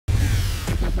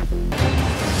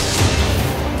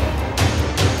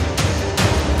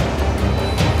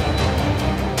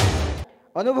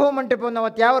ಅನುಭವ ಮಂಟಪವನ್ನು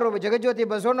ಅವತ್ಯಾವರು ಜಗಜ್ಯೋತಿ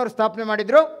ಬಸವಣ್ಣವರು ಸ್ಥಾಪನೆ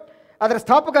ಮಾಡಿದರು. ಅದರ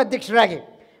ಸ್ಥಾಪಕ ಅಧ್ಯಕ್ಷರಾಗಿ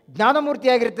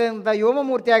ಜ್ಞಾನಮೂರ್ತಿಯಾಗಿರ್ತಕ್ಕಂಥ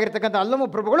ಯೋಮಮೂರ್ತಿಯಾಗಿರ್ತಕ್ಕಂಥ ಅಲ್ಲಮ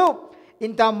ಪ್ರಭುಗಳು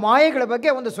ಇಂಥ ಮಾಯೆಗಳ ಬಗ್ಗೆ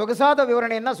ಒಂದು ಸೊಗಸಾದ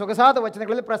ವಿವರಣೆಯನ್ನು ಸೊಗಸಾದ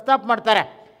ವಚನಗಳಲ್ಲಿ ಪ್ರಸ್ತಾಪ ಮಾಡ್ತಾರೆ.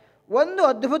 ಒಂದು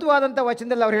ಅದ್ಭುತವಾದಂಥ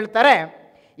ವಚನದಲ್ಲಿ ಅವ್ರು ಹೇಳ್ತಾರೆ,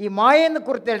 ಈ ಮಾಯೆಯನ್ನು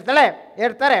ಕುರಿತು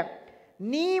ಹೇಳ್ತಾರೆ,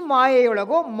 ನೀ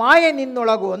ಮಾಯೆಯೊಳಗು ಮಾಯೆ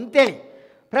ನಿನ್ನೊಳಗು ಅಂತೇಳಿ.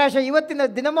 ಪ್ರಾಯಶಃ ಇವತ್ತಿನ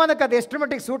ದಿನಮಾನಕ್ಕೆ ಅದು ಎಷ್ಟು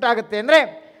ಮಟ್ಟಿಗೆ ಸೂಟ್ ಆಗುತ್ತೆ ಅಂದರೆ,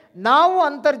 ನಾವು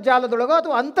ಅಂತರ್ಜಾಲದೊಳಗೋ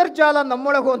ಅಥವಾ ಅಂತರ್ಜಾಲ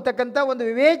ನಮ್ಮೊಳಗು ಅಂತಕ್ಕಂಥ ಒಂದು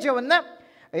ವಿವೇಚವನ್ನು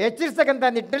ಎಚ್ಚರಿಸ್ತಕ್ಕಂಥ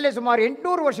ನಿಟ್ಟಿನಲ್ಲಿ ಸುಮಾರು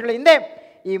 800 ವರ್ಷಗಳ ಹಿಂದೆ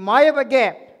ಈ ಮಾಯೆ ಬಗ್ಗೆ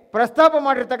ಪ್ರಸ್ತಾಪ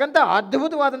ಮಾಡಿರ್ತಕ್ಕಂಥ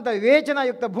ಅದ್ಭುತವಾದಂಥ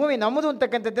ವಿವೇಚನಾಯುಕ್ತ ಭೂಮಿ ನಮ್ಮದು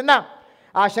ಅಂತಕ್ಕಂಥದ್ದನ್ನು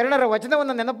ಆ ಶರಣರ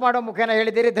ವಚನವನ್ನು ನೆನಪು ಮಾಡೋ ಮುಖೇನ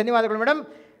ಹೇಳಿದ್ದೀರಿ. ಧನ್ಯವಾದಗಳು ಮೇಡಮ್.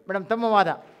 ಮೇಡಮ್ ತಮ್ಮ ವಾದ.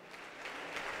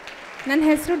 ನನ್ನ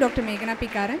ಹೆಸರು ಡಾಕ್ಟರ್ ಮೇಘನಾ ಪಿ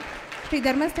ಕಾರನ್. ಶ್ರೀ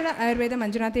ಧರ್ಮಸ್ಥಳ ಆಯುರ್ವೇದ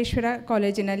ಮಂಜುನಾಥೇಶ್ವರ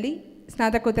ಕಾಲೇಜಿನಲ್ಲಿ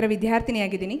ಸ್ನಾತಕೋತ್ತರ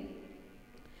ವಿದ್ಯಾರ್ಥಿನಿಯಾಗಿದ್ದೀನಿ.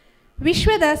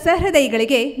 ವಿಶ್ವದ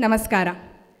ಸಹೃದಯಿಗಳಿಗೆ ನಮಸ್ಕಾರ.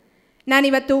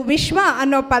 ನಾನಿವತ್ತು ವಿಶ್ವ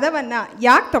ಅನ್ನೋ ಪದವನ್ನು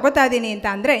ಯಾಕೆ ತಗೋತಾ ಇದ್ದೀನಿ ಅಂತ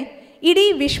ಅಂದರೆ, ಇಡೀ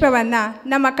ವಿಶ್ವವನ್ನು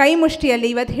ನಮ್ಮ ಕೈ ಮುಷ್ಟಿಯಲ್ಲಿ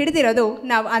ಇವತ್ತು ಹಿಡಿದಿರೋದು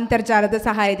ನಾವು ಅಂತರ್ಜಾಲದ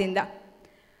ಸಹಾಯದಿಂದ.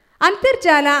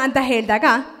 ಅಂತರ್ಜಾಲ ಅಂತ ಹೇಳಿದಾಗ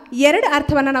 2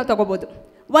 ಅರ್ಥವನ್ನು ನಾವು ತಗೋಬೋದು.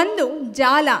 ಒಂದು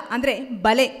ಜಾಲ ಅಂದರೆ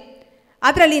ಬಲೆ,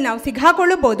 ಅದರಲ್ಲಿ ನಾವು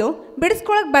ಸಿಗಾಕೊಳ್ಳಬಹುದು,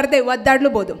 ಬಿಡಿಸ್ಕೊಳ್ಳೋಕೆ ಬರದೆ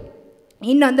ಒದ್ದಾಡ್ಲೂಬೋದು.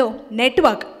 ಇನ್ನೊಂದು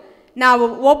ನೆಟ್ವರ್ಕ್, ನಾವು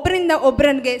ಒಬ್ಬರಿಂದ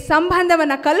ಒಬ್ಬರನ್ಗೆ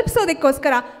ಸಂಬಂಧವನ್ನು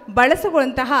ಕಲ್ಪಿಸೋದಕ್ಕೋಸ್ಕರ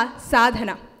ಬಳಸುವಂತಹ ಸಾಧನ.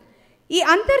 ಈ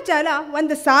ಅಂತರ್ಜಾಲ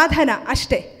ಒಂದು ಸಾಧನ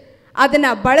ಅಷ್ಟೇ. ಅದನ್ನು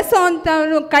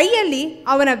ಬಳಸೋವಂಥವನು ಕೈಯಲ್ಲಿ,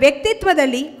 ಅವನ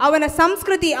ವ್ಯಕ್ತಿತ್ವದಲ್ಲಿ, ಅವನ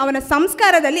ಸಂಸ್ಕೃತಿ, ಅವನ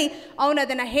ಸಂಸ್ಕಾರದಲ್ಲಿ ಅವನು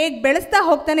ಅದನ್ನು ಹೇಗೆ ಬೆಳೆಸ್ತಾ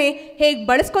ಹೋಗ್ತಾನೆ, ಹೇಗೆ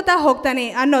ಬಳಸ್ಕೊತಾ ಹೋಗ್ತಾನೆ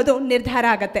ಅನ್ನೋದು ನಿರ್ಧಾರ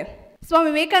ಆಗತ್ತೆ. ಸ್ವಾಮಿ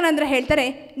ವಿವೇಕಾನಂದರು ಹೇಳ್ತಾರೆ,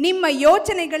 ನಿಮ್ಮ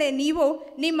ಯೋಚನೆಗಳೇ ನೀವು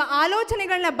ನಿಮ್ಮ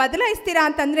ಆಲೋಚನೆಗಳನ್ನ ಬದಲಾಯಿಸ್ತೀರಾ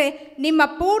ಅಂತಂದರೆ ನಿಮ್ಮ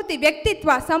ಪೂರ್ತಿ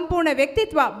ವ್ಯಕ್ತಿತ್ವ, ಸಂಪೂರ್ಣ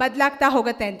ವ್ಯಕ್ತಿತ್ವ ಬದಲಾಗ್ತಾ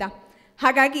ಹೋಗುತ್ತೆ ಅಂತ.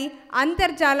 ಹಾಗಾಗಿ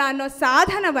ಅಂತರ್ಜಾಲ ಅನ್ನೋ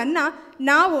ಸಾಧನವನ್ನು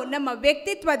ನಾವು ನಮ್ಮ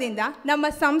ವ್ಯಕ್ತಿತ್ವದಿಂದ, ನಮ್ಮ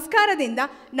ಸಂಸ್ಕಾರದಿಂದ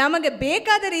ನಮಗೆ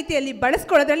ಬೇಕಾದ ರೀತಿಯಲ್ಲಿ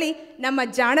ಬಳಸ್ಕೊಳ್ಳೋದ್ರಲ್ಲಿ ನಮ್ಮ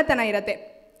ಜಾಣತನ ಇರುತ್ತೆ.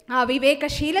 ಆ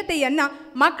ವಿವೇಕಶೀಲತೆಯನ್ನು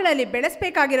ಮಕ್ಕಳಲ್ಲಿ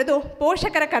ಬೆಳೆಸಬೇಕಾಗಿರೋದು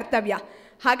ಪೋಷಕರ ಕರ್ತವ್ಯ.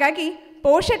 ಹಾಗಾಗಿ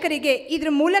ಪೋಷಕರಿಗೆ ಇದ್ರ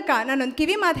ಮೂಲಕ ನಾನೊಂದು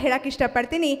ಕಿವಿ ಮಾತು ಹೇಳೋಕ್ಕೆ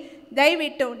ಇಷ್ಟಪಡ್ತೀನಿ.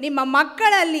 ದಯವಿಟ್ಟು ನಿಮ್ಮ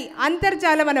ಮಕ್ಕಳಲ್ಲಿ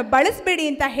ಅಂತರ್ಜಾಲವನ್ನು ಬಳಸಬೇಡಿ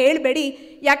ಅಂತ ಹೇಳಬೇಡಿ.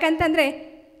 ಯಾಕಂತಂದರೆ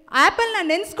ಆ್ಯಪಲ್ನ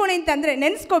ನೆನೆಸ್ಕೊಳ್ಳಿ ಅಂತಂದರೆ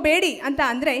ನೆನೆಸ್ಕೋಬೇಡಿ ಅಂತ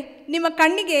ಅಂದರೆ ನಿಮ್ಮ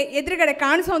ಕಣ್ಣಿಗೆ ಎದುರುಗಡೆ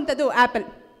ಕಾಣಿಸೋವಂಥದ್ದು ಆ್ಯಪಲ್.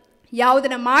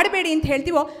 ಯಾವುದನ್ನು ಮಾಡಬೇಡಿ ಅಂತ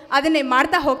ಹೇಳ್ತೀವೋ ಅದನ್ನೇ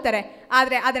ಮಾಡ್ತಾ ಹೋಗ್ತಾರೆ.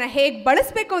 ಆದರೆ ಅದನ್ನು ಹೇಗೆ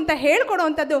ಬಳಸಬೇಕು ಅಂತ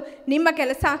ಹೇಳ್ಕೊಡೋವಂಥದ್ದು ನಿಮ್ಮ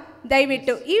ಕೆಲಸ.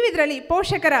 ದಯವಿಟ್ಟು ಈ ಇದರಲ್ಲಿ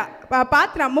ಪೋಷಕರ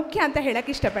ಪಾತ್ರ ಮುಖ್ಯ ಅಂತ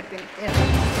ಹೇಳೋಕ್ಕೆ ಇಷ್ಟಪಡ್ತೀನಿ.